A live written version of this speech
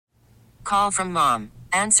call from mom.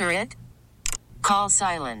 Answer it. Call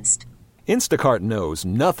silenced. Instacart knows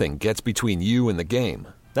nothing gets between you and the game.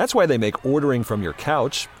 That's why they make ordering from your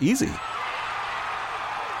couch easy.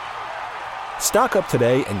 Stock up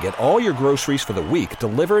today and get all your groceries for the week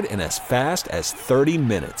delivered in as fast as 30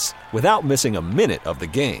 minutes without missing a minute of the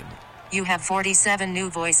game. You have 47 new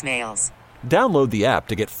voicemails. Download the app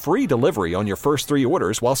to get free delivery on your first 3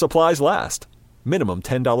 orders while supplies last. Minimum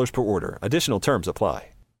 $10 per order. Additional terms apply.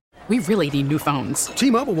 We really need new phones.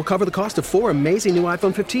 T-Mobile will cover the cost of 4 amazing new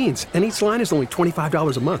iPhone 15s, and each line is only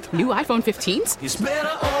 $25 a month. New iPhone 15s? It's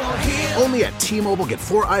better over here. Only at T-Mobile, get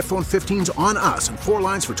 4 iPhone 15s on us and 4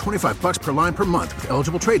 lines for $25 per line per month with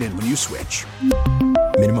eligible trade-in when you switch.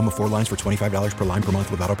 Minimum of 4 lines for $25 per line per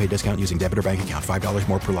month with autopay discount using debit or bank account. $5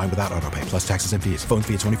 more per line without autopay, plus taxes and fees. Phone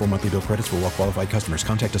fee at 24 monthly bill credits for well-qualified customers.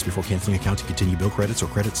 Contact us before canceling account to continue bill credits or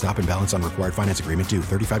credit stop and balance on required finance agreement due.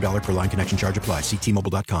 $35 per line connection charge applies. See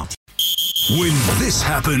T-Mobile.com. When this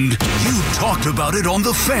happened, you talked about it on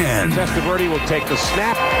The Fan. Testaverde will take the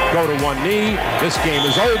snap, go to one knee. This game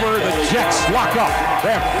is over. The Jets lock up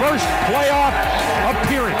their first playoff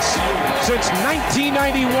appearance since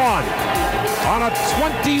 1991 on a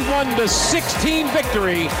 21-16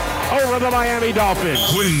 victory over the Miami Dolphins.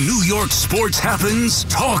 When New York sports happens,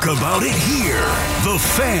 talk about it here. The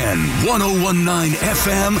Fan, 101.9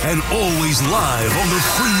 FM, and always live on the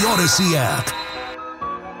free Odyssey app.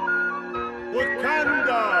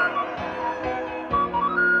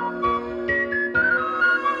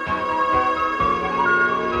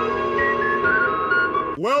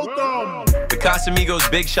 Welcome! The Casamigos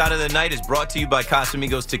Big Shot of the Night is brought to you by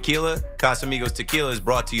Casamigos Tequila. Casamigos Tequila is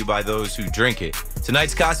brought to you by those who drink it.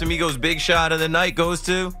 Tonight's Casamigos Big Shot of the Night goes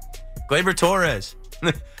to Gleyber Torres.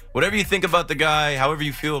 Whatever you think about the guy, however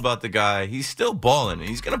you feel about the guy, he's still balling.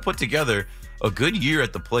 He's going to put together a good year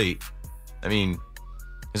at the plate. I mean,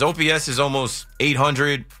 his OPS is almost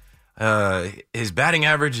 800. His batting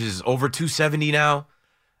average is over 270 now.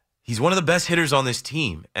 He's one of the best hitters on this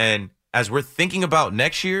team. And as we're thinking about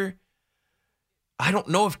next year, I don't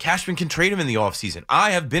know if Cashman can trade him in the offseason.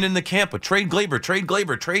 I have been in the camp of trade Gleyber, trade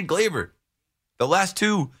Gleyber, trade Gleyber. The last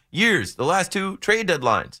 2 years, the last 2 trade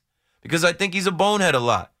deadlines, because I think he's a bonehead a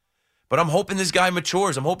lot. But I'm hoping this guy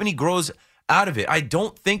matures. I'm hoping he grows out of it. I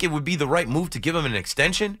don't think it would be the right move to give him an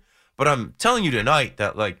extension, but I'm telling you tonight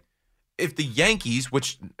that, like, if the Yankees,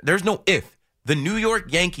 which there's no if, the New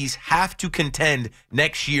York Yankees have to contend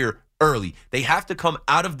next year early. They have to come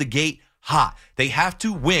out of the gate hot. They have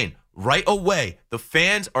to win right away. The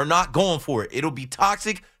fans are not going for it. It'll be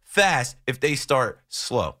toxic fast if they start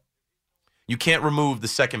slow. You can't remove the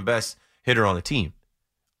second best hitter on the team.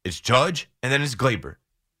 It's Judge, and then it's Gleyber.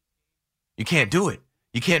 You can't do it.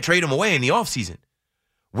 You can't trade him away in the offseason.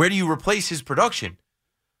 Where do you replace his production?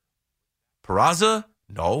 Peraza?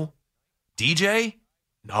 No. DJ?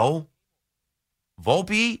 No.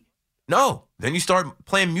 Volpe? No. Then you start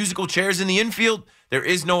playing musical chairs in the infield. There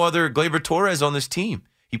is no other Gleyber Torres on this team.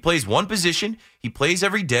 He plays one position. He plays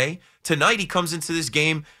every day. Tonight he comes into this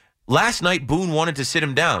game. Last night, Boone wanted to sit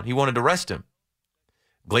him down. He wanted to rest him.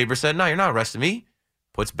 Gleyber said, no, you're not resting me.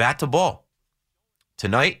 Puts bat to ball.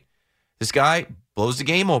 Tonight, this guy blows the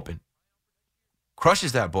game open.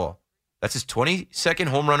 Crushes that ball. That's his 22nd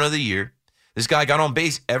home run of the year. This guy got on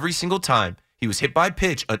base every single time. He was hit by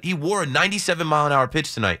pitch. He wore a 97-mile-an-hour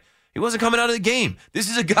pitch tonight. He wasn't coming out of the game. This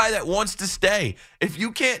is a guy that wants to stay. If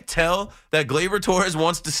you can't tell that Gleyber Torres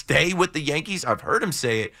wants to stay with the Yankees, I've heard him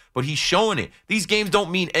say it, but he's showing it. These games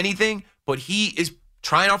don't mean anything, but he is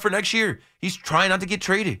trying out for next year. He's trying not to get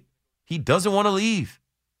traded. He doesn't want to leave.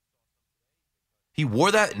 He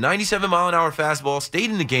wore that 97-mile-an-hour fastball, stayed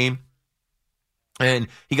in the game, and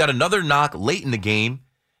he got another knock late in the game.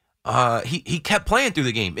 He kept playing through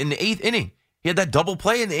the game in the 8th inning. He had that double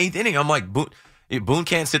play in the 8th inning. I'm like, Boone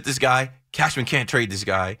can't sit this guy. Cashman can't trade this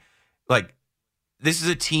guy. Like, this is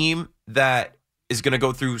a team that is going to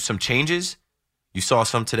go through some changes. You saw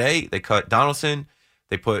some today. They cut Donaldson.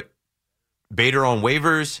 They put Bader on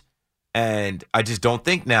waivers. And I just don't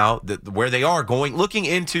think now that where they are going, looking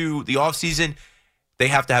into the offseason, they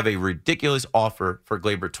have to have a ridiculous offer for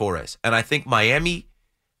Gleyber Torres. And I think Miami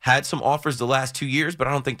had some offers the last 2 years, but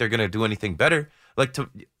I don't think they're going to do anything better. Like, to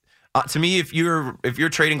me, if you're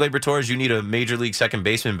trading Gleyber Torres, you need a major league second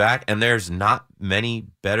baseman back, and there's not many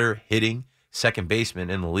better hitting second basemen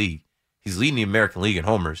in the league. He's leading the American League in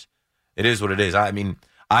homers. It is what it is. I mean,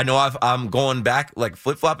 I know I'm going back, like,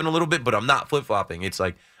 flip-flopping a little bit, but I'm not flip-flopping. It's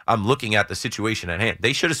like I'm looking at the situation at hand.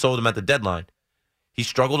 They should have sold him at the deadline. He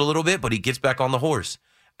struggled a little bit, but he gets back on the horse.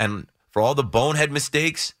 And for all the bonehead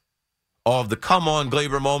mistakes, all of the come-on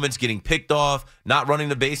Gleyber moments, getting picked off, not running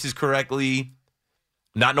the bases correctly,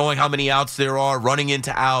 not knowing how many outs there are, running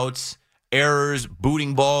into outs, errors,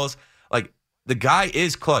 booting balls. Like, the guy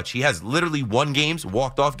is clutch. He has literally won games,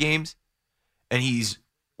 walked off games, and he's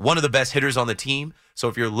one of the best hitters on the team. So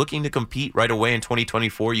if you're looking to compete right away in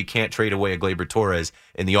 2024, you can't trade away a Gleyber Torres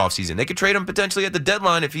in the offseason. They could trade him potentially at the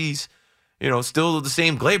deadline if he's, still the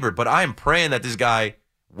same Gleyber. But I am praying that this guy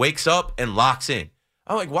wakes up and locks in.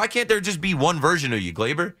 I'm like, why can't there just be one version of you,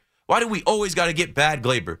 Gleyber? Why do we always got to get bad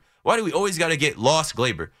Gleyber? Why do we always got to get lost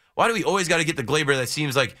Gleyber? Why do we always got to get the Gleyber that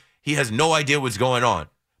seems like he has no idea what's going on?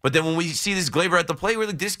 But then when we see this Gleyber at the plate, we're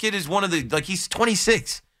like, this kid is he's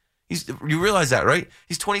 26. You realize that, right?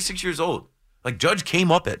 He's 26 years old. Like, Judge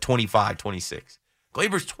came up at 25, 26.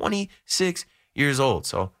 Gleyber's 26 years old.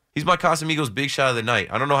 So he's my Casamigos big shot of the night.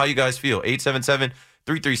 I don't know how you guys feel.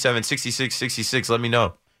 877-337-6666. Let me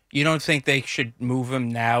know. You don't think they should move him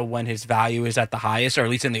now when his value is at the highest, or at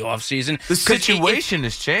least in the offseason? The situation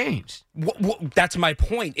has changed. That's my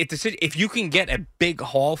point. If you can get a big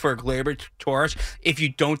haul for Gleyber Torres, if you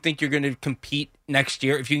don't think you're going to compete next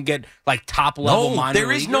year, if you can get like top level minor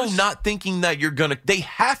there is leaguers, no not thinking that you're going to. They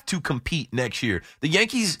have to compete next year. The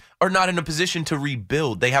Yankees are not in a position to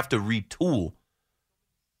rebuild. They have to retool.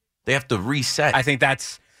 They have to reset. I think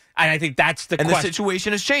that's the question. And the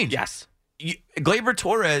situation has changed. Yes. Gleyber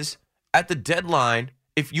Torres at the deadline,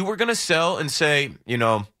 if you were going to sell and say,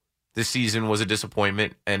 this season was a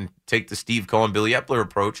disappointment and take the Steve Cohen, Billy Epler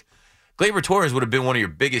approach, Gleyber Torres would have been one of your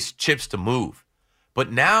biggest chips to move.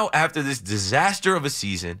 But now, after this disaster of a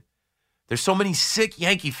season, there's so many sick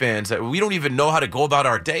Yankee fans that we don't even know how to go about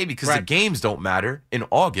our day because the games don't matter in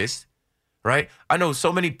August, right? I know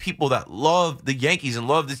so many people that love the Yankees and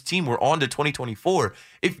love this team. We're on to 2024.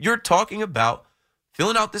 If you're talking about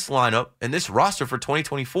filling out this lineup and this roster for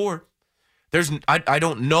 2024, I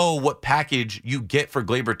don't know what package you get for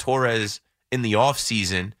Gleyber Torres in the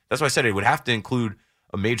offseason. That's why I said it would have to include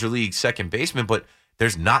a major league second baseman, but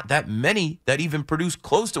there's not that many that even produce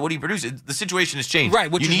close to what he produced. The situation has changed. Right,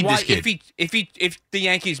 which you is need why this kid. if the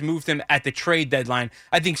Yankees moved him at the trade deadline,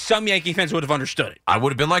 I think some Yankee fans would have understood it. I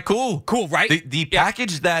would have been like, cool, right? The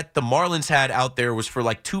package that the Marlins had out there was for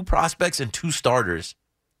like 2 prospects and 2 starters.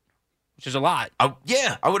 Which is a lot. I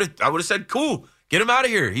would have said, cool, get him out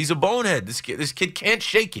of here. He's a bonehead. This kid can't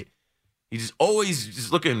shake it. He's always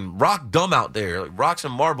just looking rock dumb out there, like rocks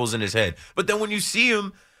and marbles in his head. But then when you see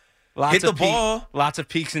him hit the ball, lots of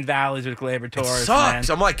peaks and valleys with Gleyber Torres. It sucks.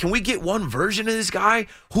 Man. I'm like, can we get one version of this guy?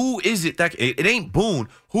 Who is it that it ain't Boone?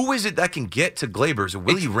 Who is it that can get to Gleyber? Is it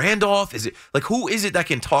Willie Randolph? Is it like who is it that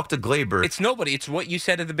can talk to Gleyber? It's nobody. It's what you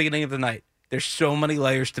said at the beginning of the night. There's so many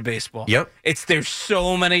layers to baseball. Yep. There's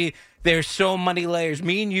so many layers.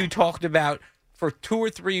 Me and you talked about for 2 or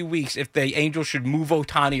 3 weeks if the Angels should move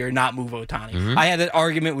Ohtani or not move Ohtani. Mm-hmm. I had that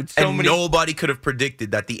argument with so many. Nobody could have predicted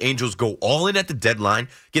that the Angels go all in at the deadline,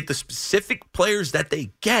 get the specific players that they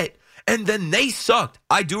get, and then they sucked.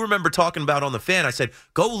 I do remember talking about on the Fan, I said,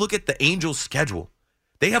 go look at the Angels' schedule.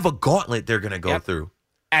 They have a gauntlet they're going to go through.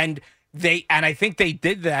 And I think they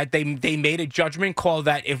did that. They made a judgment call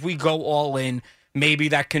that if we go all in, maybe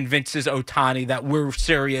that convinces Ohtani that we're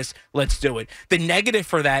serious. Let's do it. The negative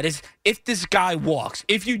for that is if this guy walks,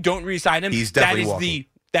 if you don't re-sign him, he's definitely walking.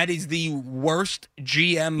 That is the worst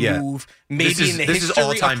GM move maybe in the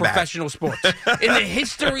history of professional sports. In the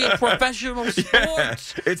history of professional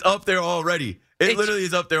sports. It's up there already. It literally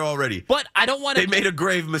is up there already. But I don't want to. They made a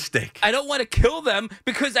grave mistake. I don't want to kill them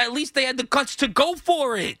because at least they had the guts to go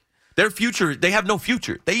for it. Their future, they have no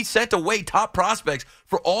future. They sent away top prospects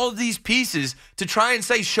for all of these pieces to try and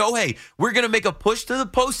say, Shohei, we're going to make a push to the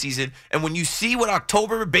postseason. And when you see what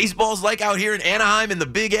October baseball's like out here in Anaheim in the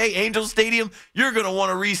Big A Angels Stadium, you're going to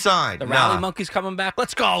want to re-sign. The Rally Monkey's coming back.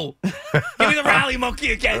 Let's go. Give me the Rally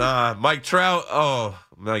Monkey again. Mike Trout. Oh,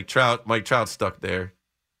 Mike Trout's stuck there.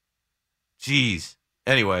 Jeez.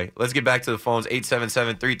 Anyway, let's get back to the phones.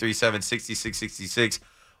 877-337-6666.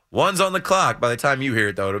 One's on the clock. By the time you hear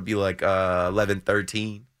it, though, it'll be like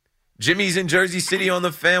 11:13. Jimmy's in Jersey City on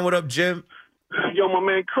the Fan. What up, Jim? Yo, my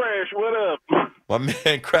man Crash, what up? My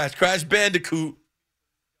man Crash Bandicoot.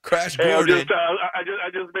 Crash Hey, Gordon. I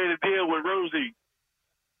just made a deal with Rosie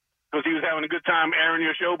because he was having a good time airing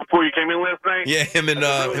your show before you came in last night. Yeah, him and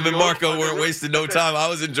Marco weren't wasting no time. I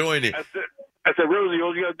was enjoying it. I said, Rosie,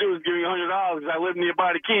 all you got to do is give me $100. I live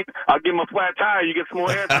nearby to keep. I'll give him a flat tire. You get some more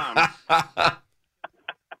airtime.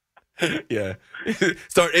 Yeah.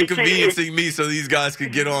 Start inconveniencing me so these guys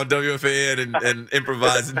could get on WFAN and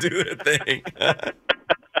improvise and do their thing.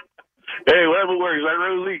 Hey, whatever works, right,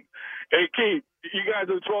 Rosie? Hey, Keith, you guys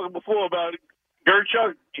were talking before about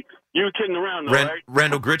Gerchuk. You were kidding around, though, right?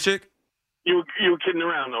 Randall Grichuk? You were kidding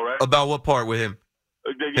around, though, right? About what part with him?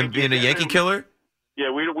 Him being a Yankee killer?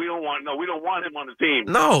 Yeah, we don't want him on the team.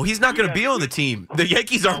 No, he's not going to be on the team. The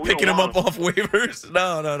Yankees aren't picking him up off waivers.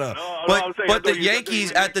 No. But the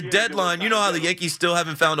Yankees at the deadline, you know how the Yankees still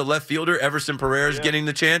haven't found a left fielder, Everson Pereira's getting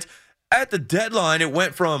the chance. At the deadline, it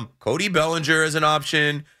went from Cody Bellinger as an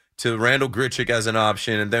option to Randall Grichuk as an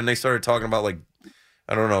option, and then they started talking about, like,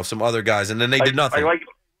 I don't know, some other guys, and then they did nothing.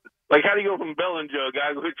 Like, how do you go from Bellinger, a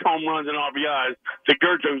guy who hits home runs and RBIs, to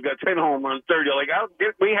Gertrude, who's got 10 home runs, 30? Like,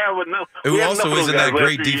 we have enough. Who also isn't that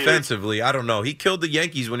great defensively. Years. I don't know. He killed the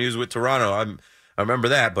Yankees when he was with Toronto. I remember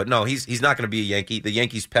that. But, no, he's not going to be a Yankee. The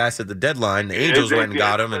Yankees passed at the deadline. The Angels went and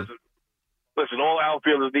got him. Listen, all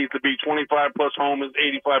outfielders need to be 25-plus homers,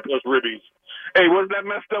 85-plus ribbies. Hey, wasn't that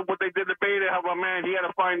messed up what they did to Bader? How about, man, he had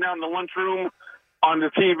to find out in the lunchroom on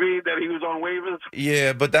the TV that he was on waivers.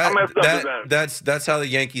 Yeah, but that's how the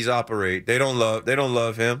Yankees operate. They don't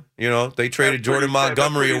love him. You know, they traded Jordan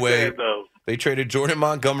Montgomery away. They traded Jordan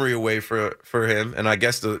Montgomery away for him, and I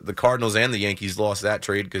guess the Cardinals and the Yankees lost that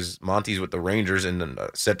trade because Monty's with the Rangers and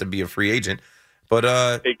set to be a free agent.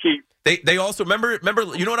 But they also remember.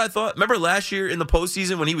 You know what I thought? Remember last year in the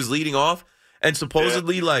postseason when he was leading off and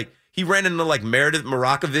supposedly like he ran into like Meredith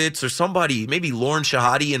Marakovitz or somebody, maybe Lauren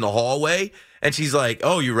Shahadi in the hallway. And she's like,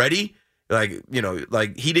 "Oh, you ready?" Like, you know,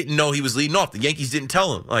 like he didn't know he was leading off. The Yankees didn't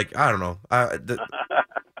tell him. Like, I don't know. I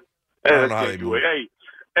don't know how they move.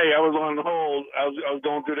 Hey, I was on the hold. I was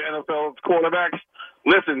going through the NFL quarterbacks.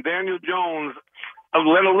 Listen, Daniel Jones,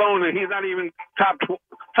 let alone that he's not even top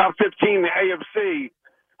 15 in the AFC.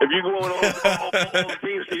 If you go on all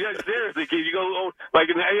teams, seriously, kid, you go like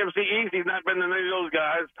in the AFC East, he's not better than any of those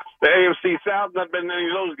guys. The AFC South, not better than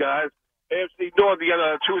any of those guys. AFC North, you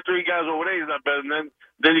got 2 or 3 guys over there. He's not better than.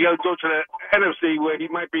 Then you got to go to the NFC where he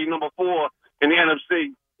might be number 4 in the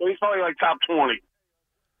NFC. So he's probably like top 20.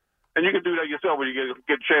 And you can do that yourself when you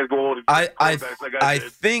get a chance to go over. I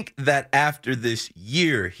think that after this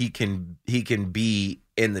year, he can be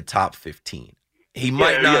in the top 15. He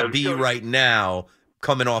might not be right now,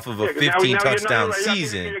 coming off of a 15-touchdown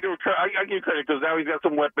season. I give you credit because now he's got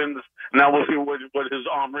some weapons. Now we'll see what his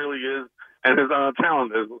arm really is and his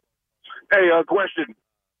talent is. Hey, question.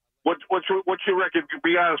 What's your record?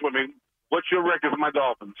 Be honest with me. What's your record for my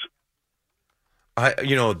Dolphins?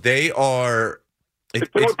 They are. I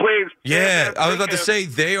was about to say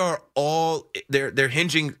they are all. They're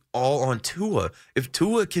hinging all on Tua. If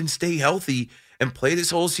Tua can stay healthy and play this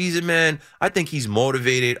whole season, man, I think he's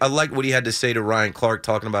motivated. I like what he had to say to Ryan Clark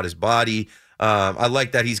talking about his body. I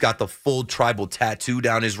like that he's got the full tribal tattoo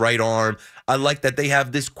down his right arm. I like that they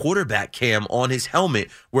have this quarterback cam on his helmet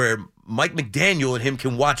where Mike McDaniel and him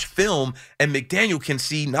can watch film, and McDaniel can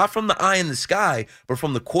see not from the eye in the sky, but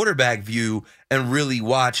from the quarterback view and really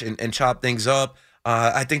watch and chop things up.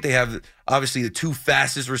 I think they have, obviously, the 2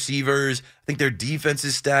 fastest receivers. I think their defense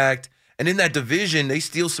is stacked. And in that division, they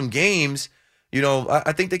steal some games. You know,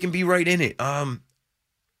 I think they can be right in it. I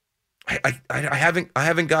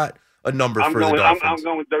haven't got a number for the Dolphins. I'm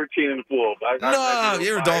going 13-4.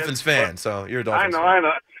 You're a Dolphins fan, so you're a Dolphins fan. I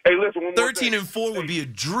know. Hey, listen, 13-4 would be a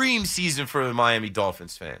dream season for the Miami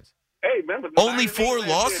Dolphins fans. Hey, remember, only 4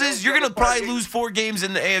 losses? You're going to probably lose 4 games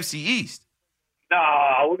in the AFC East.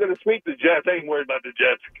 Nah, we're going to sweep the Jets. I ain't worried about the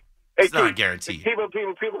Jets. It's not guaranteed. People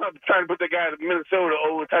have to try to put the guy in Minnesota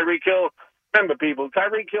over Tyreek Hill. Remember, people,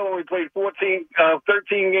 Tyreek Hill only played 13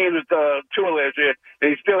 games with Tua last year, and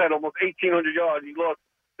he still had almost 1,800 yards. He lost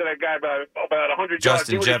to that guy by about 100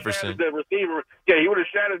 Justin yards. Jefferson. The receiver. Yeah, he would have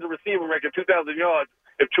shattered the receiver record 2,000 yards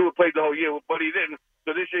if Tua played the whole year, but he didn't.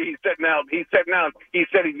 So this year he's setting out. He said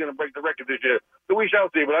he's going to break the record this year. So we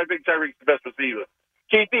shall see, but I think Tyreek's the best receiver.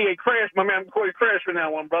 Keith, he crashed, my man. Corey crashed for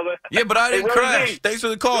that one, brother. Yeah, but I didn't crash. Thanks for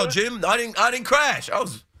the call, Jim. I didn't crash. I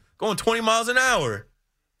was going 20 miles an hour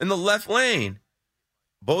in the left lane.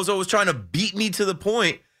 Bozo was trying to beat me to the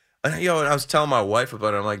point. And I was telling my wife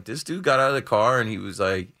about it. I'm like, this dude got out of the car and he was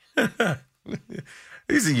like,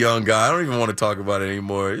 he's a young guy. I don't even want to talk about it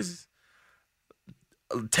anymore. He's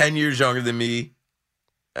 10 years younger than me.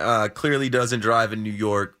 Clearly doesn't drive in New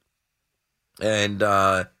York. And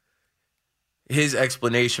his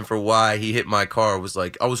explanation for why he hit my car was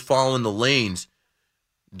like, I was following the lanes.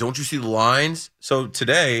 Don't you see the lines? So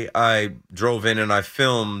today I drove in and I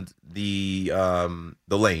filmed the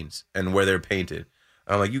lanes and where they're painted.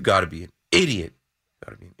 And I'm like, you got to be an idiot.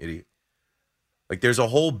 Like, there's a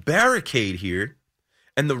whole barricade here.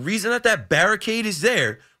 And the reason that barricade is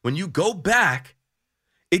there, when you go back,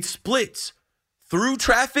 it splits through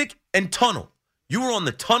traffic and tunnel. You were on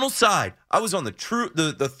the tunnel side. I was on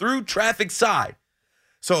the through traffic side.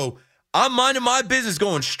 So I'm minding my business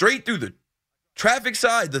going straight through the traffic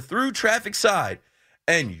side, the through traffic side.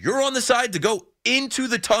 And you're on the side to go into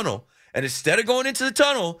the tunnel. And instead of going into the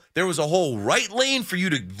tunnel, there was a whole right lane for you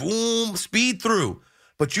to boom, speed through.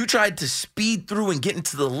 But you tried to speed through and get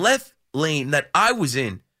into the left lane that I was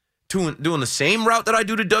in, doing the same route that I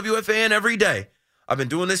do to WFAN every day. I've been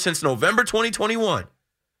doing this since November 2021.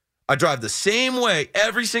 I drive the same way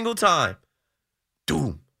every single time.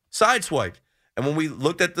 Doom. Sideswiped. And when we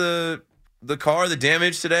looked at the car, the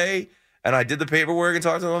damage today, and I did the paperwork and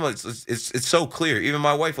talked to them, it's so clear. Even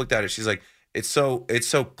my wife looked at it. She's like, it's so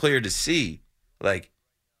clear to see. Like,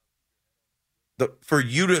 for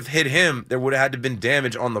you to have hit him, there would have had to have been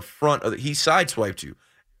damage on the front of he sideswiped you.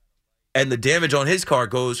 And the damage on his car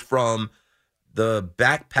goes from the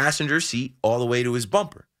back passenger seat all the way to his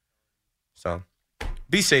bumper. So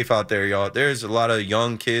be safe out there, y'all. There's a lot of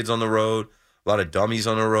young kids on the road, a lot of dummies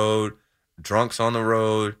on the road, drunks on the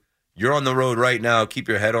road. You're on the road right now. Keep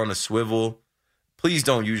your head on a swivel. Please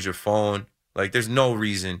don't use your phone. Like, there's no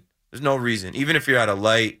reason. There's no reason. Even if you're at a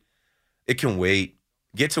light, it can wait.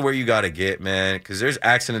 Get to where you got to get, man, because there's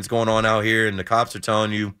accidents going on out here, and the cops are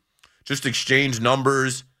telling you just exchange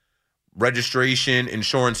numbers, registration,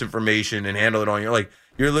 insurance information, and handle it on your, like,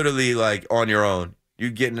 you're literally, like, on your own. You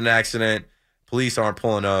get in an accident, police aren't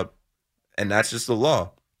pulling up, and that's just the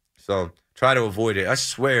law. So try to avoid it. I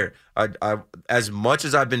swear, I as much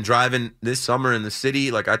as I've been driving this summer in the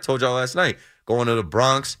city, like I told y'all last night, going to the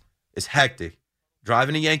Bronx, it's hectic.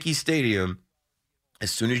 Driving to Yankee Stadium,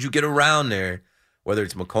 as soon as you get around there, whether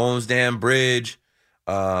it's McCombs Dam Bridge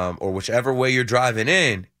or whichever way you're driving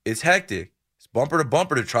in, it's hectic. It's bumper to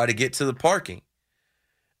bumper to try to get to the parking.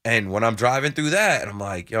 And when I'm driving through that, and I'm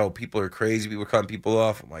like, yo, people are crazy. People are cutting people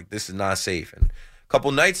off. I'm like, this is not safe. And a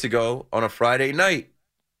couple nights ago, on a Friday night,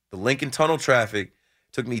 the Lincoln Tunnel traffic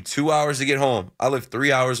took me 2 hours to get home. I live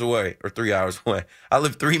 3 hours away, or 3 hours away. I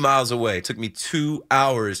live 3 miles away. It took me 2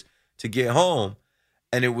 hours to get home.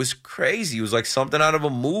 And it was crazy. It was like something out of a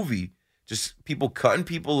movie. Just people cutting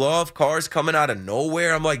people off, cars coming out of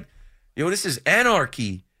nowhere. I'm like, yo, this is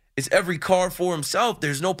anarchy. It's every car for himself.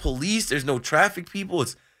 There's no police. There's no traffic people.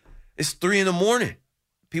 It's 3 a.m.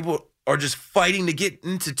 People are just fighting to get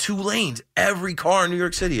into 2 lanes. Every car in New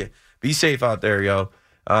York City. Be safe out there, yo.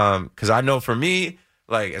 Because I know for me,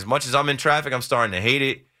 like, as much as I'm in traffic, I'm starting to hate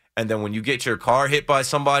it. And then when you get your car hit by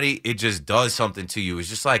somebody, it just does something to you. It's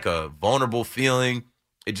just like a vulnerable feeling.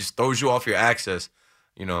 It just throws you off your axis.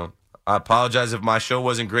 You know, I apologize if my show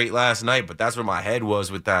wasn't great last night, but that's where my head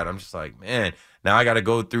was with that. I'm just like, man, now I got to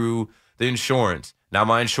go through the insurance. Now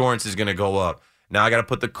my insurance is going to go up. Now I got to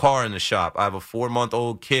put the car in the shop. I have a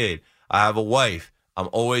 4-month-old kid. I have a wife. I'm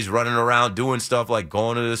always running around doing stuff like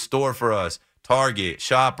going to the store for us, Target,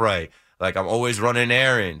 ShopRite. Like, I'm always running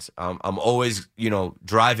errands. I'm always,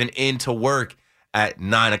 driving into work at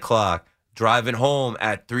 9 o'clock, driving home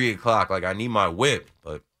at 3 o'clock. Like, I need my whip,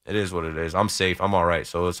 but it is what it is. I'm safe. I'm all right,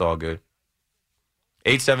 so it's all good.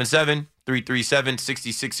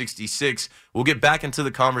 877-337-6666. We'll get back into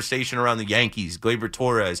the conversation around the Yankees, Gleyber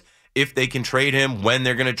Torres, if they can trade him, when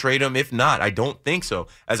they're going to trade him. If not, I don't think so.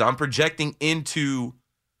 As I'm projecting into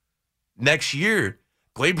next year,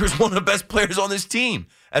 Gleyber's one of the best players on this team.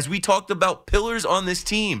 As we talked about pillars on this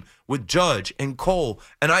team with Judge and Cole,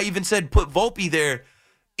 and I even said put Volpe there,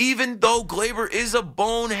 even though Gleyber is a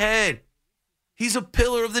bonehead. He's a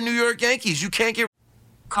pillar of the New York Yankees. You can't get...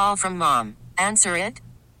 Call from mom. Answer it.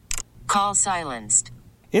 Call silenced.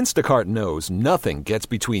 Instacart knows nothing gets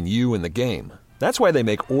between you and the game. That's why they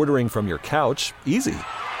make ordering from your couch easy.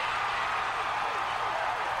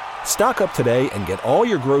 Stock up today and get all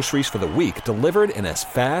your groceries for the week delivered in as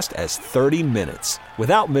fast as 30 minutes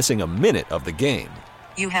without missing a minute of the game.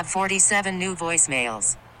 You have 47 new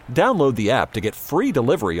voicemails. Download the app to get free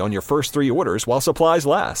delivery on your first 3 orders while supplies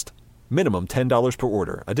last. Minimum $10 per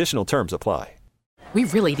order. Additional terms apply. We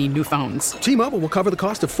really need new phones. T-Mobile will cover the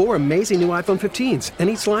cost of 4 amazing new iPhone 15s, and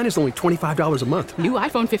each line is only $25 a month. New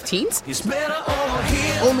iPhone 15s? It's better over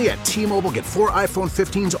here. Only at T-Mobile, get 4 iPhone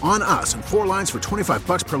 15s on us and 4 lines for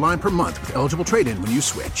 $25 per line per month with eligible trade-in when you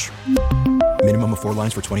switch. Minimum of 4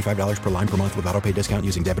 lines for $25 per line per month with autopay discount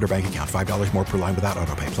using debit or bank account. $5 more per line without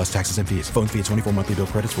autopay, plus taxes and fees. Phone fee at 24 monthly bill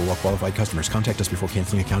credits for well-qualified customers. Contact us before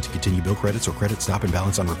canceling account to continue bill credits or credit stop and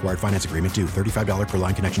balance on required finance agreement due. $35 per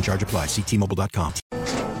line connection charge applies. See T-Mobile.com.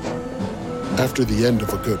 After the end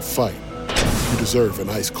of a good fight, you deserve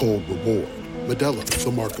an ice-cold reward. Modelo is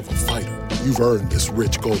the mark of a fighter. You've earned this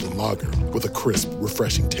rich golden lager with a crisp,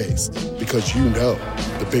 refreshing taste. Because you know,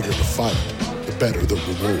 the bigger the fight, the better the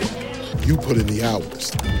reward. You put in the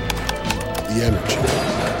hours, the energy,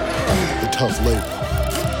 the tough labor.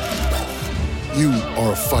 You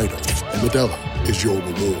are a fighter, and Modelo is your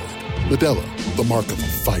reward. Modelo, the mark of a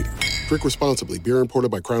fighter. Drink responsibly. Beer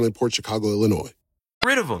imported by Crown Imports, Chicago, Illinois.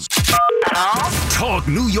 Rid of him. Talk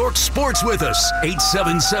New York sports with us.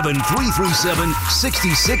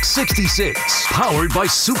 877-337-6666. Powered by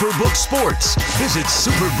Superbook Sports. Visit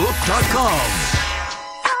superbook.com.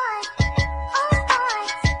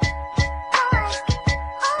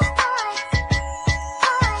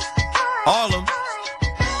 Harlem.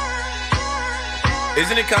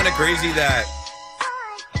 Isn't it kind of crazy that,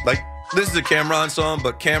 like, this is a Cameron song,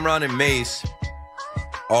 but Cameron and Mace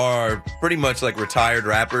are pretty much like retired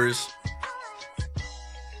rappers.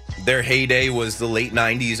 Their heyday was the late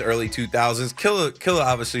 90s, early 2000s. Killer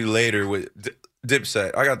obviously later with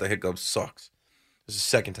Dipset. I got the hiccups. Sucks. This is the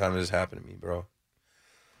second time this happened to me, bro.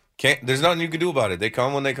 There's nothing you can do about it. They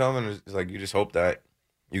come when they come, and it's like you just hope that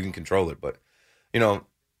you can control it. But, you know,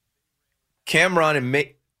 Cameron and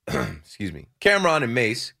Mace,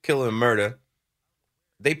 Killer and Murda,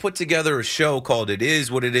 they put together a show called It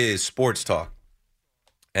Is What It Is, Sports Talk.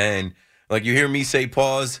 And like you hear me say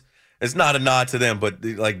pause, it's not a nod to them, but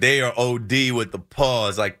like they are OD with the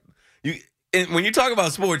pause. Like when you talk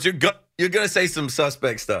about sports, you're gonna say some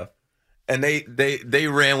suspect stuff. And they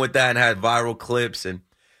ran with that and had viral clips, and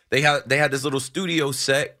they had this little studio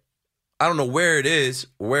set. I don't know where it is,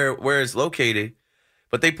 where it's located,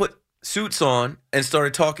 but they put suits on and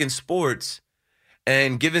started talking sports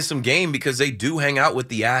and giving some game because they do hang out with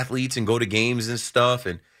the athletes and go to games and stuff.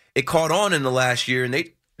 And it caught on in the last year, and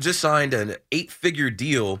they just signed an 8-figure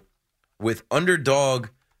deal with Underdog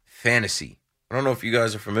Fantasy. I don't know if you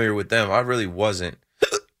guys are familiar with them. I really wasn't.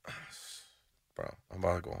 Bro, I'm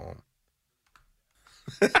about to go home.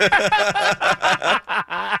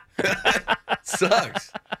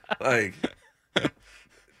 Sucks. Like,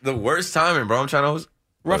 the worst timing, bro. I'm trying to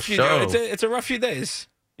rough few days. It's a rough few days.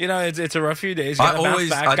 You know, it's a rough few days.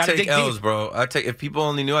 I take L's, bro. If people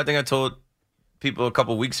only knew, I think I told people a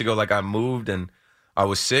couple weeks ago, like I moved and I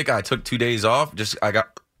was sick. I took 2 days off. I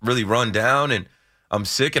got really run down and I'm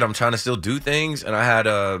sick and I'm trying to still do things. And I had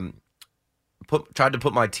tried to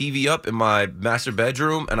put my TV up in my master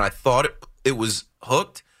bedroom, and I thought it was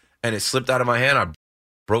hooked, and it slipped out of my hand. I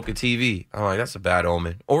broke a TV. I'm like, that's a bad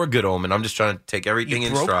omen or a good omen. I'm just trying to take everything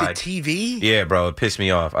in stride. Broke the TV? Yeah, bro. It pissed me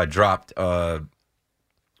off. I dropped a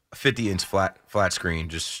 50-inch flat screen,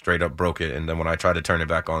 just straight up broke it. And then when I tried to turn it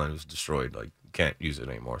back on, it was destroyed. Like, you can't use it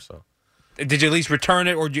anymore. So, did you at least return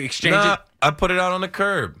it or did you exchange it? I put it out on the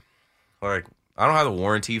curb. Like, I don't have the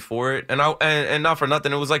warranty for it. And not for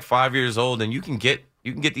nothing, it was like 5 years old, and you can get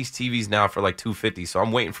these TVs now for like $250. So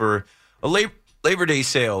I'm waiting for a Labor Day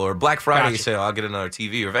sale or Black Friday sale. I'll get another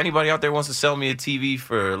TV. Or if anybody out there wants to sell me a TV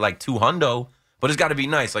for like $200, but it's got to be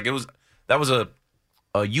nice. Like that was a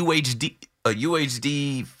UHD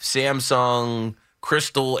Samsung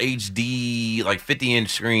Crystal HD like 50-inch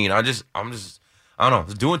screen. I don't know.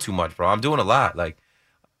 It's doing too much, bro. I'm doing a lot. Like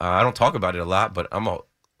I don't talk about it a lot, but I'm a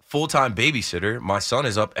full-time babysitter. My son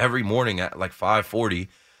is up every morning at like 5:40.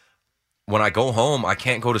 When I go home, I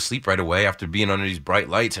can't go to sleep right away after being under these bright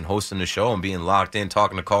lights and hosting the show and being locked in,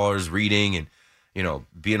 talking to callers, reading, and, you know,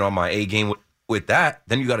 being on my A game with that.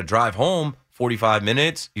 Then you got to drive home 45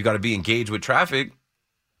 minutes. You got to be engaged with traffic.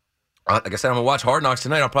 Like I said, I'm going to watch Hard Knocks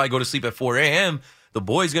tonight. I'll probably go to sleep at 4 a.m. The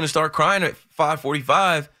boy's going to start crying at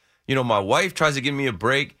 5:45. You know, my wife tries to give me a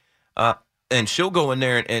break, and she'll go in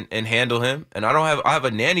there and handle him. And I have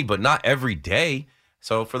a nanny, but not every day.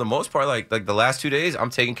 So for the most part, like the last 2 days, I'm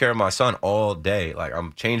taking care of my son all day. Like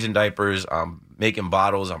I'm changing diapers, I'm making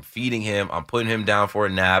bottles, I'm feeding him, I'm putting him down for a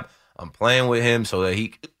nap, I'm playing with him so that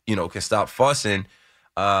he, you know, can stop fussing.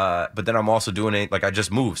 But then I'm also doing it like I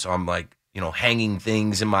just moved, so I'm like, you know, hanging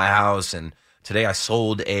things in my house. And today I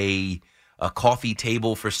sold a coffee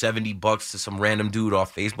table for $70 to some random dude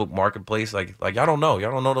off Facebook Marketplace. Like y'all don't know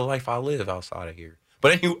the life I live outside of here.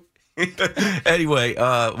 But anyway,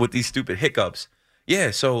 with these stupid hiccups.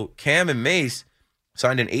 Yeah, so Cam and Mace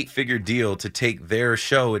signed an 8-figure deal to take their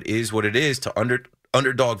show, It Is What It Is, to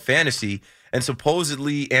Underdog Fantasy, and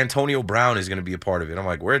supposedly Antonio Brown is going to be a part of it. I'm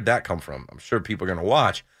like, where'd that come from? I'm sure people are going to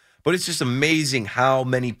watch. But it's just amazing how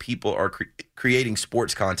many people are creating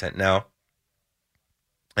sports content now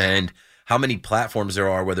and how many platforms there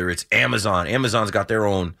are, whether it's Amazon. Amazon's got their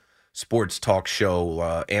own sports talk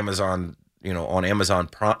show, Amazon, you know, on Amazon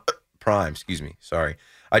Prime, sorry.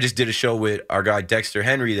 I just did a show with our guy Dexter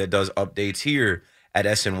Henry that does updates here at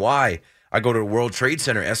SNY. I go to the World Trade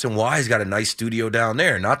Center. SNY's got a nice studio down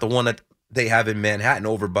there, not the one that they have in Manhattan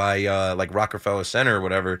over by like Rockefeller Center or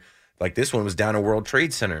whatever. Like this one was down at World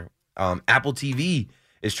Trade Center. Apple TV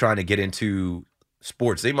is trying to get into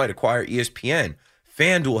sports. They might acquire ESPN.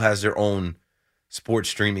 FanDuel has their own sports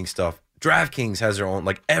streaming stuff. DraftKings has their own.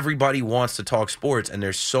 Like everybody wants to talk sports, and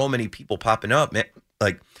there's so many people popping up, man.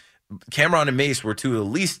 Like Cameron and Mace were two of the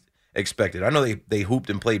least expected. I know they hooped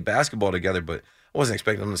and played basketball together, but I wasn't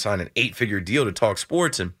expecting them to sign an 8-figure deal to talk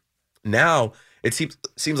sports. And now it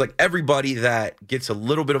seems like everybody that gets a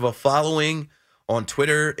little bit of a following on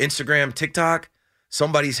Twitter, Instagram, TikTok,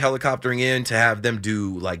 somebody's helicoptering in to have them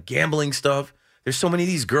do like gambling stuff. There's so many of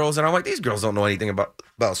these girls, and I'm like, these girls don't know anything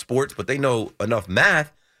about sports, but they know enough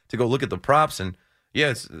math to go look at the props. And yeah,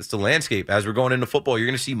 it's the landscape. As we're going into football, you're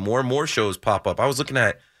going to see more and more shows pop up. I was looking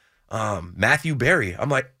at Matthew Berry. I'm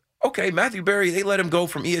like, okay, Matthew Berry, they let him go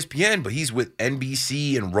from ESPN, but he's with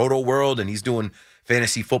NBC and Roto World, and he's doing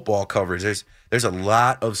fantasy football covers. There's a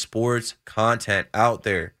lot of sports content out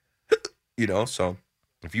there, so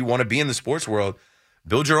if you want to be in the sports world,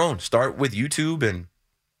 build your own. Start with YouTube, and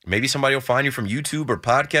maybe somebody will find you from YouTube or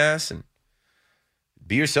podcasts, and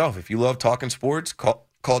be yourself. If you love talking sports, call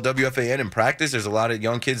WFAN and practice. There's a lot of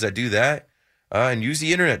young kids that do that. And use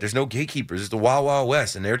the internet. There's no gatekeepers. It's the Wild Wild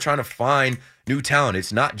West, and they're trying to find new talent.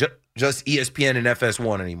 It's not just ESPN and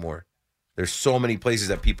FS1 anymore. There's so many places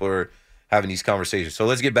that people are having these conversations. So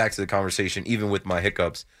let's get back to the conversation, even with my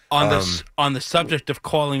hiccups. On the subject of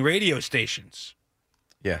calling radio stations.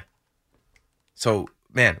 Yeah. So,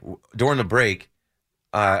 man, during the break,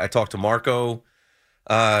 I talked to Marco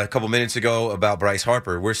a couple minutes ago about Bryce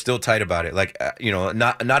Harper. We're still tight about it. Like,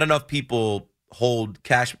 not enough people hold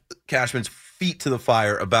Cashman's feet to the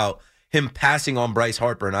fire about him passing on Bryce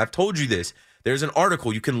Harper. And I've told you this. There's an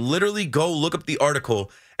article. You can literally go look up the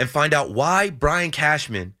article and find out why Brian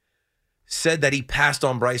Cashman said that he passed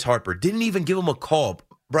on Bryce Harper. Didn't even give him a call.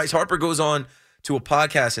 Bryce Harper goes on to a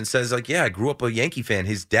podcast and says, like, yeah, I grew up a Yankee fan.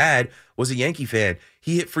 His dad was a Yankee fan.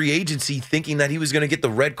 He hit free agency thinking that he was going to get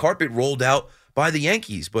the red carpet rolled out by the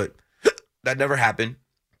Yankees, but that never happened.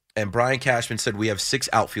 And Brian Cashman said we have 6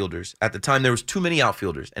 outfielders. At the time, there was too many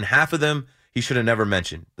outfielders, and half of them he should have never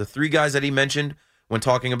mentioned. The 3 guys that he mentioned when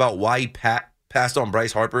talking about why he passed on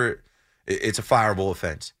Bryce Harper, it's a fireable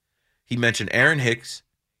offense. He mentioned Aaron Hicks,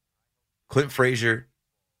 Clint Frazier,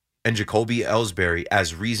 and Jacoby Ellsbury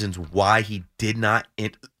as reasons why he did not.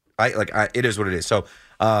 It is what it is. So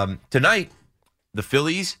tonight, the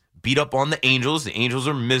Phillies beat up on the Angels. The Angels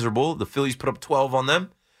are miserable. The Phillies put up 12 on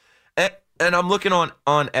them. And I'm looking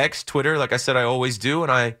on X, Twitter, like I said I always do,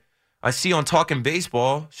 and I see on Talking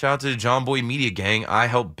Baseball, shout out to the John Boy Media Gang, I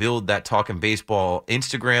helped build that Talking Baseball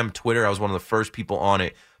Instagram, Twitter. I was one of the first people on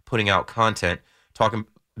it putting out content. Talking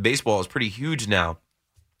Baseball is pretty huge now.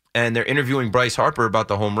 And they're interviewing Bryce Harper about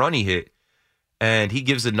the home run he hit. And he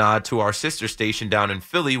gives a nod to our sister station down in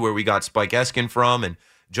Philly where we got Spike Eskin from and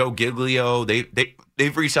Joe Giglio.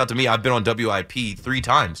 They've reached out to me. I've been on WIP 3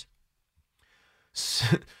 times.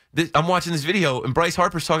 I'm watching this video, and Bryce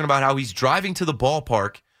Harper's talking about how he's driving to the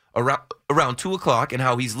ballpark around 2 o'clock and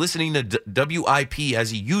how he's listening to WIP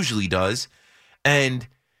as he usually does. And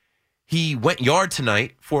he went yard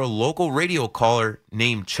tonight for a local radio caller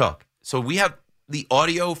named Chuck. So we have the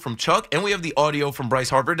audio from Chuck and we have the audio from Bryce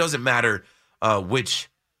Harper. It doesn't matter which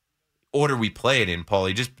order we play it in,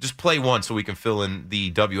 Paulie. Just play one so we can fill in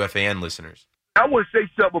the WFAN listeners. I want to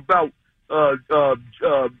say something about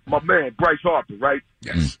my man, Bryce Harper, right?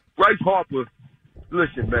 Yes. Bryce Harper,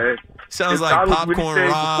 listen, man. Sounds like Popcorn Rob. Before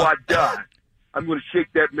I die, I'm going to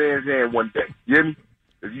shake that man's hand one day. You hear me?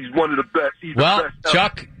 'Cause he's one of the best. He's well, the best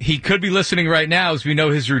Chuck, he could be listening right now, as we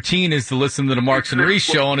know his routine is to listen to the Marks and Reese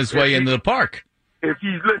show on his way into the park. If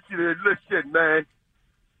he's listening, listen, man.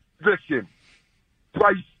 Listen,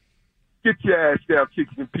 Bryce, get your ass down,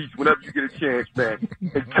 Kicks and Peace, whenever you get a chance, man.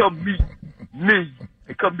 And come meet me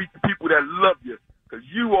and come meet the people that love you. Because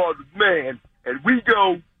you are the man. And we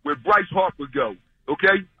go where Bryce Harper go.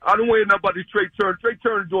 Okay? I don't want to hear nothing about this Trey Turner. Trey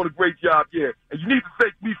Turner's doing a great job, yeah. And you need to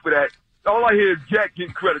thank me for that. All I hear is Jack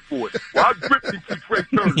getting credit for it. Well, I ripped into Trey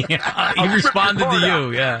Turner. Yeah, he responded to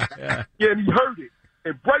you, yeah. Yeah, and he heard it.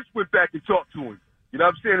 And Bryce went back and talked to him. You know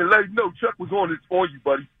what I'm saying? And let him know Chuck was on you,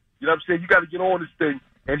 buddy. You know what I'm saying? You got to get on this thing.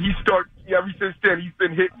 And ever since then, he's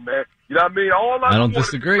been hitting, man. You know what I mean? I don't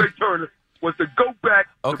disagree. Trey Turner was to go back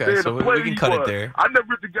to so we can cut it there. I never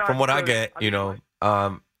ripped the guy. From what I get,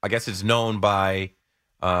 I guess it's known by,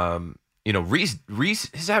 Reese.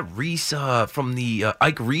 Is that Reese from the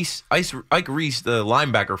Ike Reese, the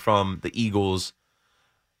linebacker from the Eagles?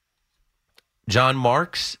 John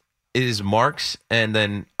Marks is Marks, and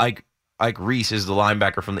then Ike Reese is the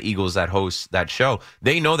linebacker from the Eagles that hosts that show.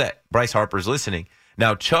 They know that Bryce Harper's listening.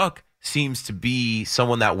 Now, Chuck seems to be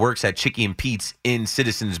someone that works at Chicky and Pete's in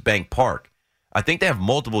Citizens Bank Park. I think they have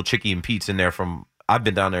multiple Chicky and Pete's in there I've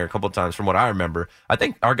been down there a couple of times from what I remember. I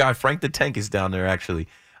think our guy Frank the Tank is down there actually.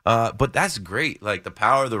 But that's great. Like the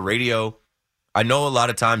power of the radio. I know a lot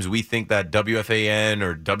of times we think that WFAN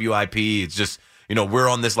or WIP, it's just, we're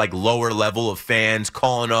on this like lower level of fans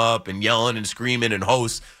calling up and yelling and screaming and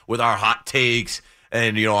hosts with our hot takes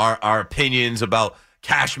and, our opinions about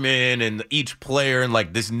Cashman and each player, and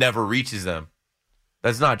like this never reaches them.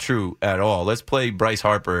 That's not true at all. Let's play Bryce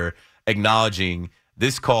Harper acknowledging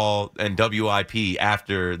this call and WIP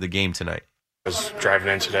after the game tonight. I was driving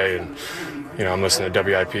in today and, I'm listening to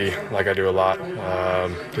WIP like I do a lot,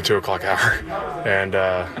 the 2 o'clock hour. And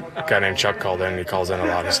a guy named Chuck called in, and he calls in a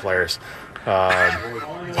lot. He's hilarious.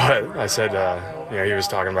 But I said, he was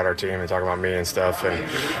talking about our team and talking about me and stuff. And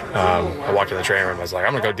I walked in the training room. I was like,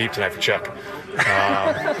 I'm going to go deep tonight for Chuck.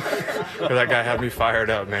 That guy had me fired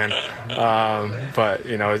up, man. But,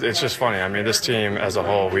 it's just funny. I mean, this team as a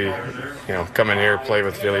whole, we, come in here, play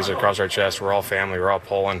with Phillies across our chest. We're all family. We're all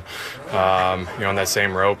pulling, on that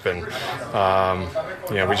same rope. And,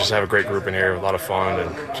 we just have a great group in here, a lot of fun,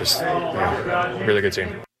 and just, really good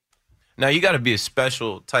team. Now, you got to be a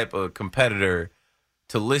special type of competitor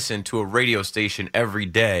to listen to a radio station every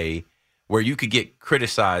day where you could get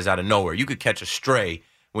criticized out of nowhere. You could catch a stray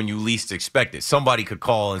when you least expect it. Somebody could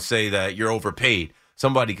call and say that you're overpaid.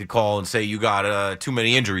 Somebody could call and say you got too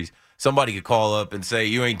many injuries. Somebody could call up and say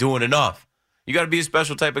you ain't doing enough. You got to be a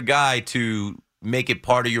special type of guy to make it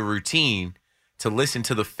part of your routine to listen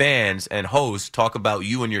to the fans and hosts talk about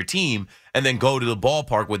you and your team and then go to the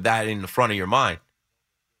ballpark with that in the front of your mind.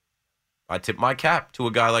 I tip my cap to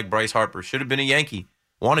a guy like Bryce Harper. Should have been a Yankee.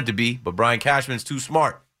 Wanted to be, but Brian Cashman's too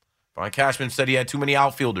smart. Brian Cashman said he had too many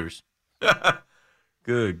outfielders.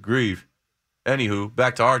 Good grief. Anywho,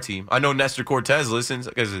 back to our team. I know Nestor Cortez listens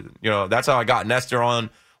because, that's how I got Nestor on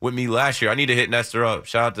with me last year. I need to hit Nestor up.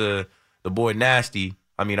 Shout out to the boy Nasty.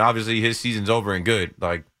 I mean, obviously his season's over and good.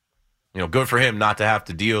 Like, good for him not to have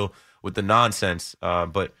to deal with the nonsense.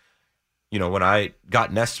 But when I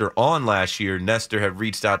got Nestor on last year, Nestor had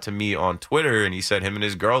reached out to me on Twitter, and he said him and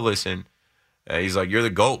his girl listen. And he's like, you're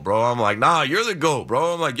the GOAT, bro. I'm like, nah, you're the GOAT,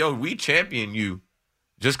 bro. I'm like, yo, we champion you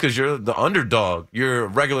just because you're the underdog. You're a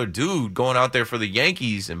regular dude going out there for the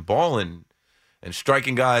Yankees and balling and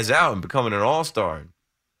striking guys out and becoming an all-star.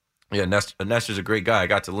 Yeah, Nestor's a great guy. I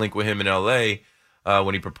got to link with him in L.A.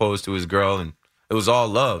 When he proposed to his girl, and it was all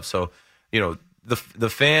love. So, the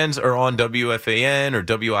fans are on WFAN or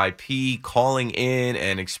WIP calling in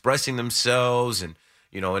and expressing themselves. And,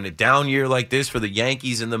 in a down year like this for the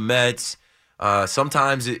Yankees and the Mets,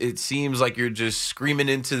 sometimes it seems like you're just screaming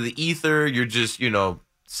into the ether. You're just,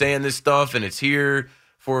 saying this stuff and it's here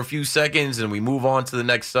for a few seconds and we move on to the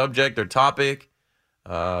next subject or topic.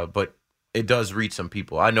 But it does reach some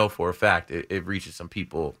people. I know for a fact it reaches some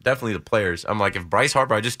people, definitely the players. I'm like, if Bryce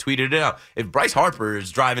Harper, I just tweeted it out, if Bryce Harper is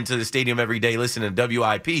driving to the stadium every day listening to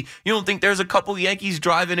WIP, you don't think there's a couple Yankees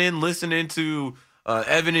driving in listening to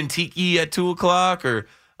Evan and Tiki at 2 o'clock or,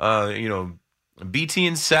 BT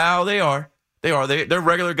and Sal? They are. They're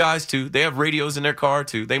regular guys, too. They have radios in their car,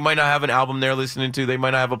 too. They might not have an album they're listening to. They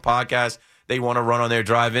might not have a podcast they want to run on their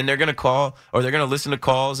drive in. They're going to call, or they're going to listen to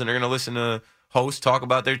calls, and they're going to listen to hosts talk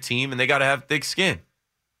about their team, and they got to have thick skin.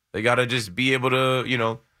 They got to just be able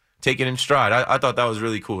to, take it in stride. I thought that was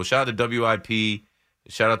really cool. Shout out to WIP.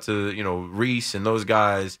 Shout out to, Reese and those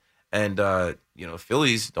guys. And,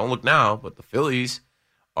 Phillies, don't look now, but the Phillies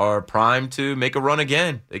are primed to make a run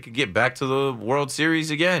again. They could get back to the World Series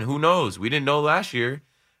again. Who knows? We didn't know last year.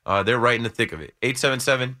 They're right in the thick of it.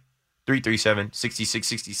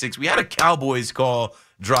 877-337-6666. We had a Cowboys call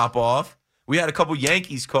drop off. We had a couple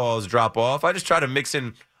Yankees calls drop off. I just try to mix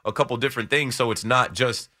in a couple different things so it's not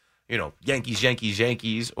just,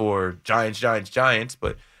 Yankees, or Giants.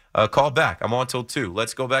 But call back. I'm on till 2.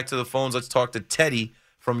 Let's go back to the phones. Let's talk to Teddy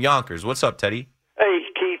from Yonkers. What's up, Teddy? Hey,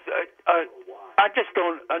 Keith. I just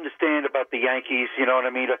don't understand about the Yankees, you know what I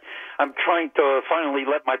mean? I'm trying to finally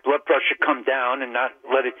let my blood pressure come down and not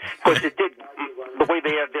let it, because it did, the way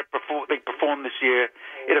they performed this year,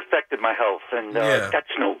 it affected my health, and that's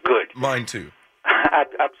no good. Mine too.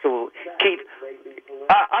 Absolutely. Keith,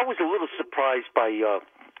 I was a little surprised by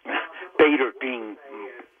Bader being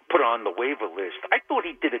put on the waiver list. I thought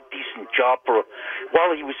he did a decent job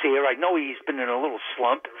while he was here. I know he's been in a little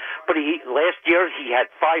slump, but last year he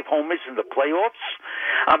had 5 homers in the playoffs.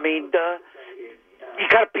 I mean, you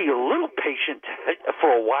got to be a little patient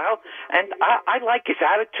for a while. And I like his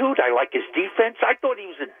attitude. I like his defense. I thought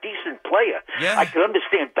he was a decent player. Yeah. I could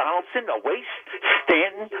understand Donaldson, a waste.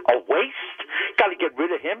 Stanton, a waste. Got to get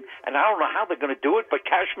rid of him. And I don't know how they're going to do it, but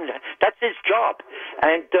Cashman, that's his job.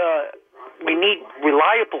 And we need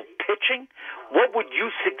reliable pitching. What would you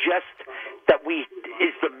suggest that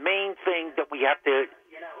is the main thing that we have to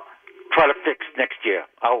try to fix next year?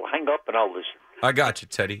 I'll hang up and I'll listen. I got you,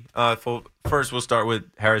 Teddy. First, we'll start with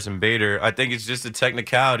Harrison Bader. I think it's just a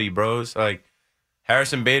technicality, bros. Like,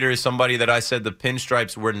 Harrison Bader is somebody that I said the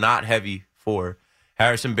pinstripes were not heavy for.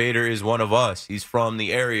 Harrison Bader is one of us. He's from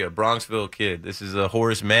the area, Bronxville kid. This is a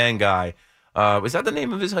Horace Mann guy. Was that the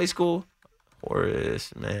name of his high school?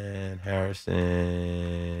 Horace Mann,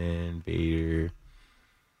 Harrison Bader.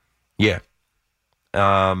 Yeah.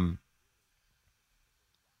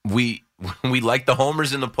 We liked the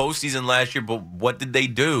homers in the postseason last year, but what did they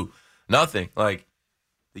do? Nothing. Like,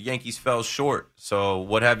 the Yankees fell short. So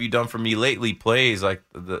what have you done for me lately? Plays. Like,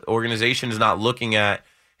 the organization is not looking at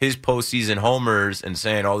his postseason homers and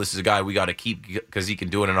saying, oh, this is a guy we got to keep because he can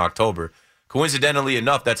do it in October. Coincidentally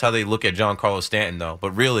enough, that's how they look at Giancarlo Stanton, though.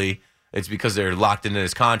 But really, it's because they're locked into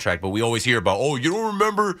his contract. But we always hear about, oh, you don't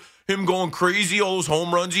remember him going crazy, all those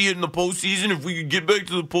home runs he hit in the postseason, if we could get back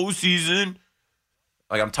to the postseason.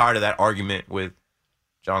 Like, I'm tired of that argument with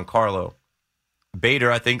Giancarlo. Bader,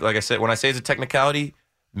 I think, like I said, when I say it's a technicality,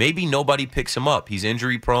 maybe nobody picks him up. He's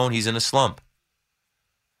injury prone. He's in a slump.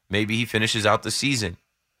 Maybe he finishes out the season.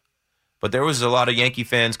 But there was a lot of Yankee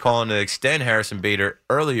fans calling to extend Harrison Bader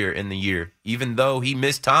earlier in the year, even though he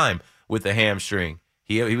missed time with the hamstring.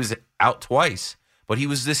 He was out twice, but he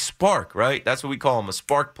was this spark, right? That's what we call him, a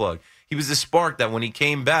spark plug. He was the spark that when he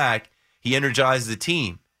came back, he energized the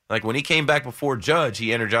team. Like when he came back before Judge,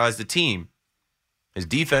 he energized the team. His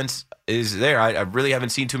defense is there. I really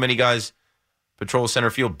haven't seen too many guys patrol center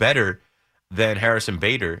field better than Harrison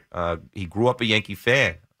Bader. He grew up a Yankee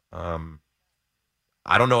fan.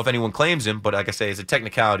 I don't know if anyone claims him, but like I say, it's a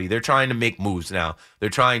technicality. They're trying to make moves now. They're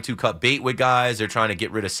trying to cut bait with guys. They're trying to get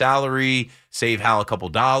rid of salary, save Hal a couple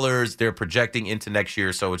dollars. They're projecting into next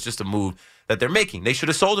year, so it's just a move that they're making. They should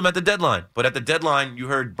have sold him at the deadline, but at the deadline, you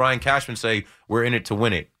heard Brian Cashman say, we're in it to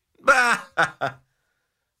win it.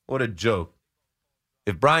 What a joke.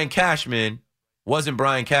 If Brian Cashman wasn't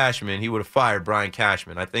Brian Cashman, he would have fired Brian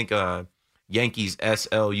Cashman. I think Yankees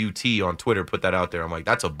SLUT on Twitter put that out there. I'm like,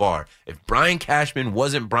 that's a bar. If Brian Cashman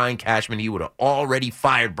wasn't Brian Cashman, he would have already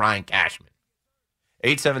fired Brian Cashman.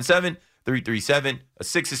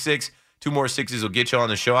 877-337-666. 2 more sixes will get you on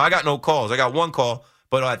the show. I got no calls. I got one call,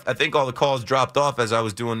 but I think all the calls dropped off as I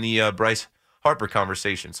was doing the Bryce Harper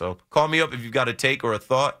conversation. So call me up if you've got a take or a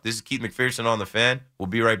thought. This is Keith McPherson on The Fan. We'll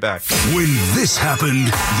be right back. When this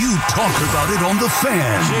happened, you talk about it on The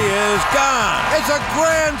Fan. She is gone. It's a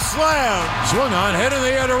grand slam. Swung on, hit in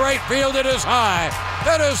the air to right field. It is high.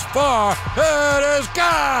 It is far. It is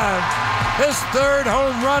gone. His third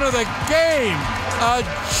home run of the game. A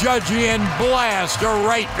Judgian blast to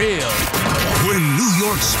right field. When New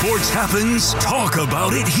York sports happens, talk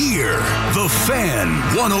about it here. The Fan,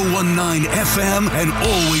 101.9 FM, and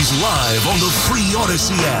always live on the free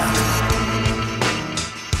Odyssey app.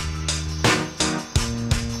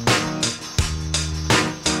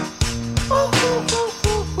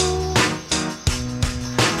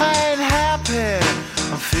 I ain't happy.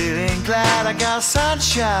 I'm feeling glad I got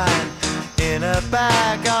sunshine in a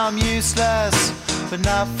bag. I'm useless, but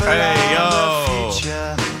not for long. The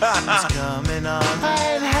future is coming on.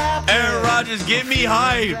 I ain't happy. Aaron Rodgers, get me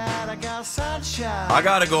hype. I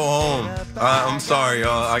gotta go home. I'm sorry,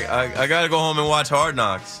 y'all. I gotta go home and watch Hard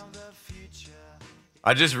Knocks.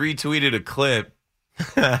 I just retweeted a clip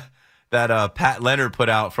that Pat Leonard put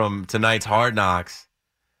out from tonight's Hard Knocks.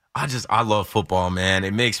 I love football, man.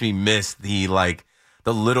 It makes me miss the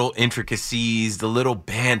little intricacies, the little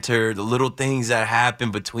banter, the little things that happen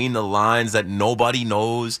between the lines that nobody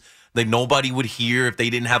knows, that nobody would hear if they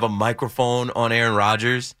didn't have a microphone on Aaron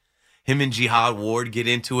Rodgers. Him and Jihad Ward get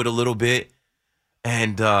into it a little bit.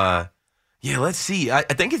 And, let's see. I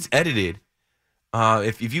think it's edited.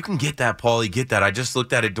 If you can get that, Paulie, get that. I just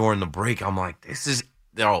looked at it during the break. I'm like, this is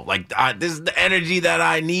the energy that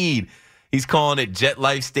I need. He's calling it Jet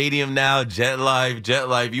Life Stadium now. Jet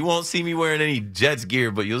Life. You won't see me wearing any Jets gear,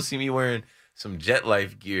 but you'll see me wearing some Jet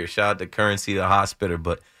Life gear. Shout out to Currency, the hospital.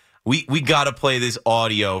 But we got to play this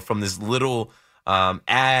audio from this little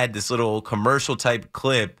ad, this little commercial type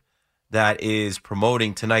clip that is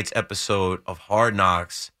promoting tonight's episode of Hard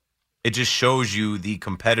Knocks. It just shows you the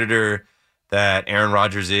competitor that Aaron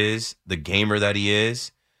Rodgers is, the gamer that he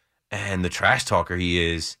is, and the trash talker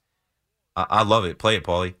he is. I love it. Play it,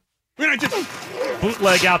 Paulie.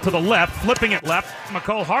 Bootleg out to the left, flipping it left.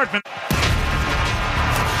 McCole Hardman.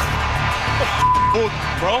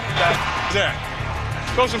 Bro, Zach,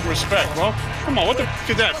 show some respect, bro. Come on, what the f***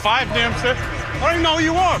 is that? 5 damn steps? I don't even know who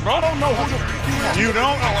you are, bro. I don't know who you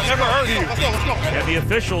don't? I never heard of you. Let's go. And the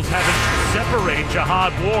officials haven't separate Jihad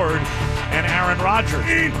Ward and Aaron Rodgers.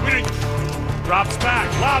 Drops back,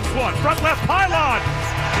 lobs one, front left pylon.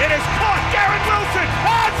 It is caught. Garrett Wilson.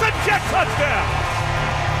 It's a Jet touchdown.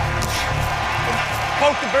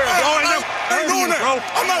 Poke the bear, bro. I ain't doing that. Bro.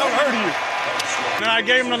 I'm not heard of you. And I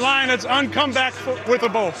gave him the line that's uncomeback with a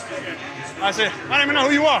bowl. I said, I don't even know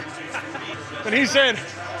who you are. But he said,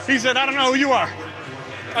 I don't know who you are.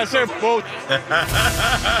 I said, both.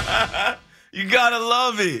 You gotta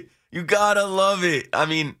love it. You gotta love it. I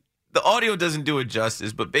mean, the audio doesn't do it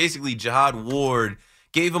justice, but basically Jihad Ward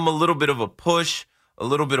gave him a little bit of a push, a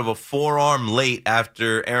little bit of a forearm late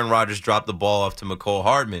after Aaron Rodgers dropped the ball off to McCole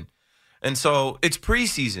Hardman. And so it's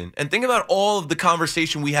preseason. And think about all of the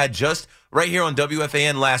conversation we had just right here on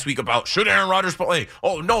WFAN last week about should Aaron Rodgers play?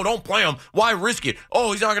 Oh, no, don't play him. Why risk it?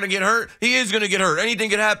 Oh, he's not going to get hurt. He is going to get hurt.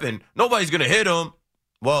 Anything can happen. Nobody's going to hit him.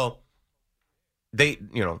 Well, this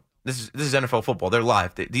is NFL football. They're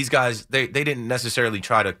live. These guys, they didn't necessarily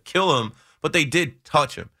try to kill him, but they did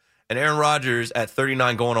touch him. And Aaron Rodgers at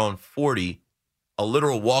 39 going on 40, a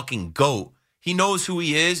literal walking goat, he knows who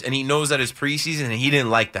he is, and he knows that it's preseason, and he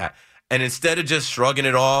didn't like that. And instead of just shrugging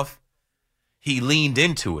it off, he leaned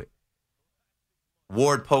into it.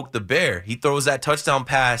 Ward poked the bear. He throws that touchdown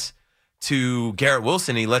pass to Garrett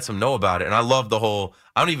Wilson, and he lets him know about it. And I love the whole,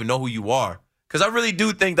 I don't even know who you are. Because I really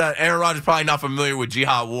do think that Aaron Rodgers is probably not familiar with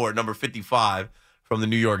Jihad Ward, number 55 from the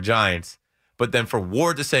New York Giants. But then for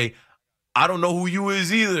Ward to say, I don't know who you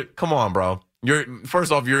is either. Come on, bro.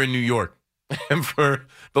 First off, you're in New York. And for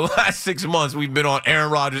the last 6 months, we've been on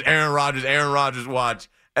Aaron Rodgers watch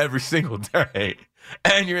every single day.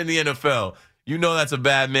 And you're in the NFL. You know that's a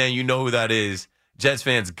bad man. You know who that is. Jets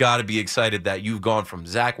fans got to be excited that you've gone from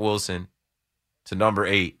Zach Wilson to number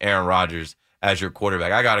 8, Aaron Rodgers, as your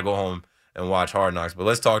quarterback. I got to go home and watch Hard Knocks. But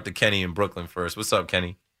let's talk to Kenny in Brooklyn first. What's up,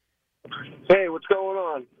 Kenny? Hey, what's going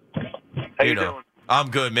on? How you doing?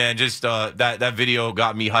 I'm good, man. Just that video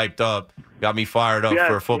got me hyped up, got me fired up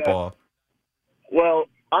for football. Yes. Well,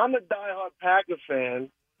 I'm a diehard Packer fan,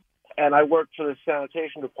 and I work for the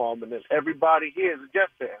sanitation department, and everybody here is a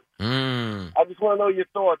Jets fan. I just want to know your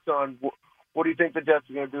thoughts on what do you think the Jets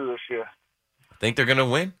are going to do this year? I think they're going to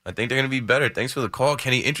win. I think they're going to be better. Thanks for the call,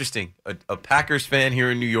 Kenny. Interesting. A Packers fan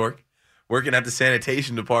here in New York, working at the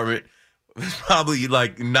sanitation department. There's probably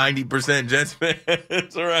like 90% Jets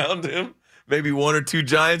fans around him. Maybe 1 or 2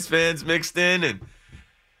 Giants fans mixed in. And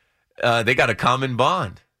they got a common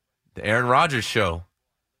bond. The Aaron Rodgers show.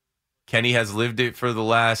 Kenny has lived it for the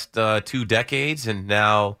last 2 decades, and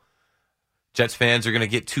now Jets fans are going to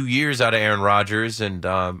get 2 years out of Aaron Rodgers. And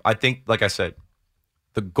I think, like I said,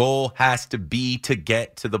 the goal has to be to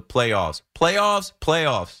get to the playoffs.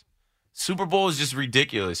 Playoffs. Super Bowl is just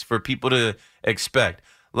ridiculous for people to expect.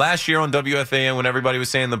 Last year on WFAN, when everybody was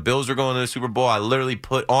saying the Bills were going to the Super Bowl, I literally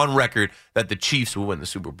put on record that the Chiefs will win the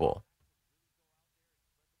Super Bowl.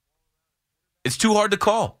 It's too hard to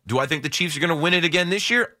call. Do I think the Chiefs are going to win it again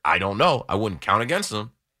this year? I don't know. I wouldn't count against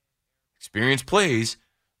them. Experience plays.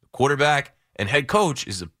 The quarterback and head coach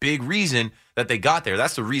is a big reason that they got there.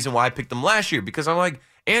 That's the reason why I picked them last year, because I'm like,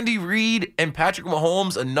 Andy Reid and Patrick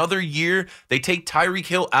Mahomes, another year. They take Tyreek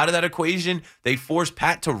Hill out of that equation. They force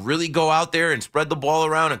Pat to really go out there and spread the ball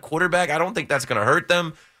around and quarterback. I don't think that's going to hurt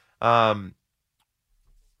them.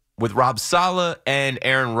 With Rob Saleh and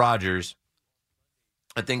Aaron Rodgers,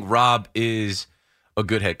 I think Rob is a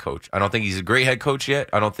good head coach. I don't think he's a great head coach yet.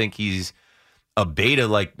 I don't think he's a beta,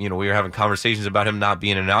 like, we were having conversations about him not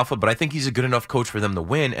being an alpha, but I think he's a good enough coach for them to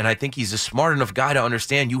win, and I think he's a smart enough guy to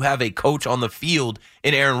understand you have a coach on the field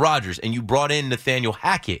in Aaron Rodgers, and you brought in Nathaniel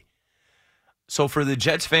Hackett. So for the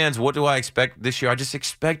Jets fans, what do I expect this year? I just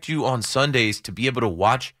expect you on Sundays to be able to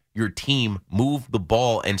watch your team move the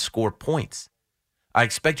ball and score points. I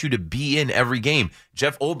expect you to be in every game.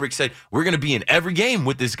 Jeff Ulbrich said, we're going to be in every game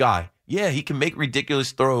with this guy. Yeah, he can make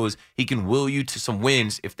ridiculous throws. He can will you to some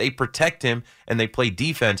wins if they protect him and they play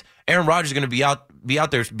defense. Aaron Rodgers is going to be out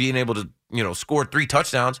there being able to, score 3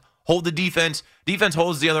 touchdowns, hold the defense. Defense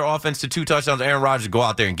holds the other offense to 2 touchdowns. Aaron Rodgers go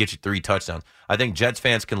out there and get you 3 touchdowns. I think Jets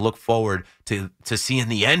fans can look forward to seeing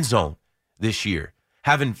the end zone this year,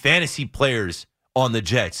 having fantasy players on the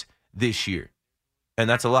Jets this year. And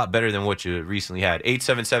that's a lot better than what you recently had.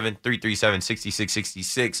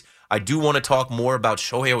 877-337-6666. I do want to talk more about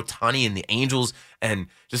Shohei Ohtani and the Angels and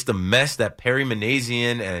just the mess that Perry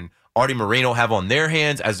Manazian and Artie Moreno have on their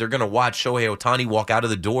hands as they're going to watch Shohei Ohtani walk out of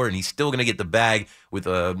the door, and he's still going to get the bag with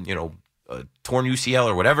a torn UCL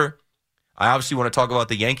or whatever. I obviously want to talk about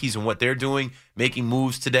the Yankees and what they're doing, making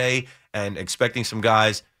moves today and expecting some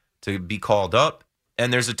guys to be called up.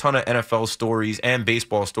 And there's a ton of NFL stories and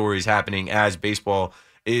baseball stories happening as baseball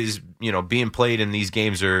is, being played and these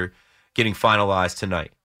games are getting finalized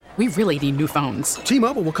tonight. We really need new phones.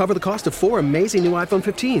 T-Mobile will cover the cost of 4 amazing new iPhone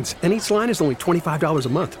 15s, and each line is only $25 a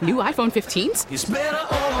month. New iPhone 15s? It's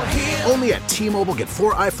better over here. Only at T-Mobile, get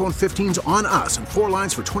 4 iPhone 15s on us and 4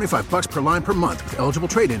 lines for $25 per line per month with eligible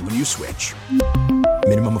trade-in when you switch.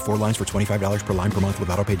 Minimum of 4 lines for $25 per line per month with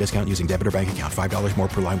autopay discount using debit or bank account. $5 more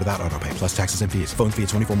per line without autopay, plus taxes and fees. Phone fee at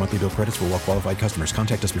 24 monthly bill credits for well-qualified customers.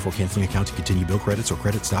 Contact us before canceling account to continue bill credits or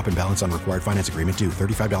credit stop and balance on required finance agreement due.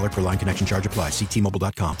 $35 per line connection charge applies. See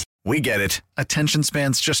T-Mobile.com. We get it. Attention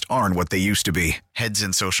spans just aren't what they used to be. Heads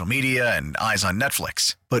in social media and eyes on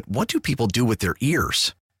Netflix. But what do people do with their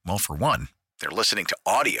ears? Well, for one, they're listening to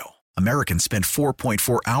audio. Americans spend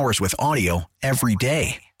 4.4 hours with audio every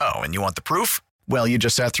day. Oh, and you want the proof? Well, you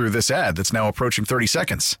just sat through this ad that's now approaching 30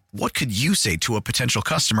 seconds. What could you say to a potential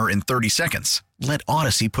customer in 30 seconds? Let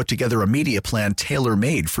Odyssey put together a media plan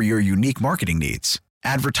tailor-made for your unique marketing needs.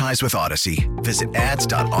 Advertise with Odyssey. Visit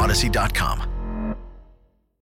ads.odyssey.com.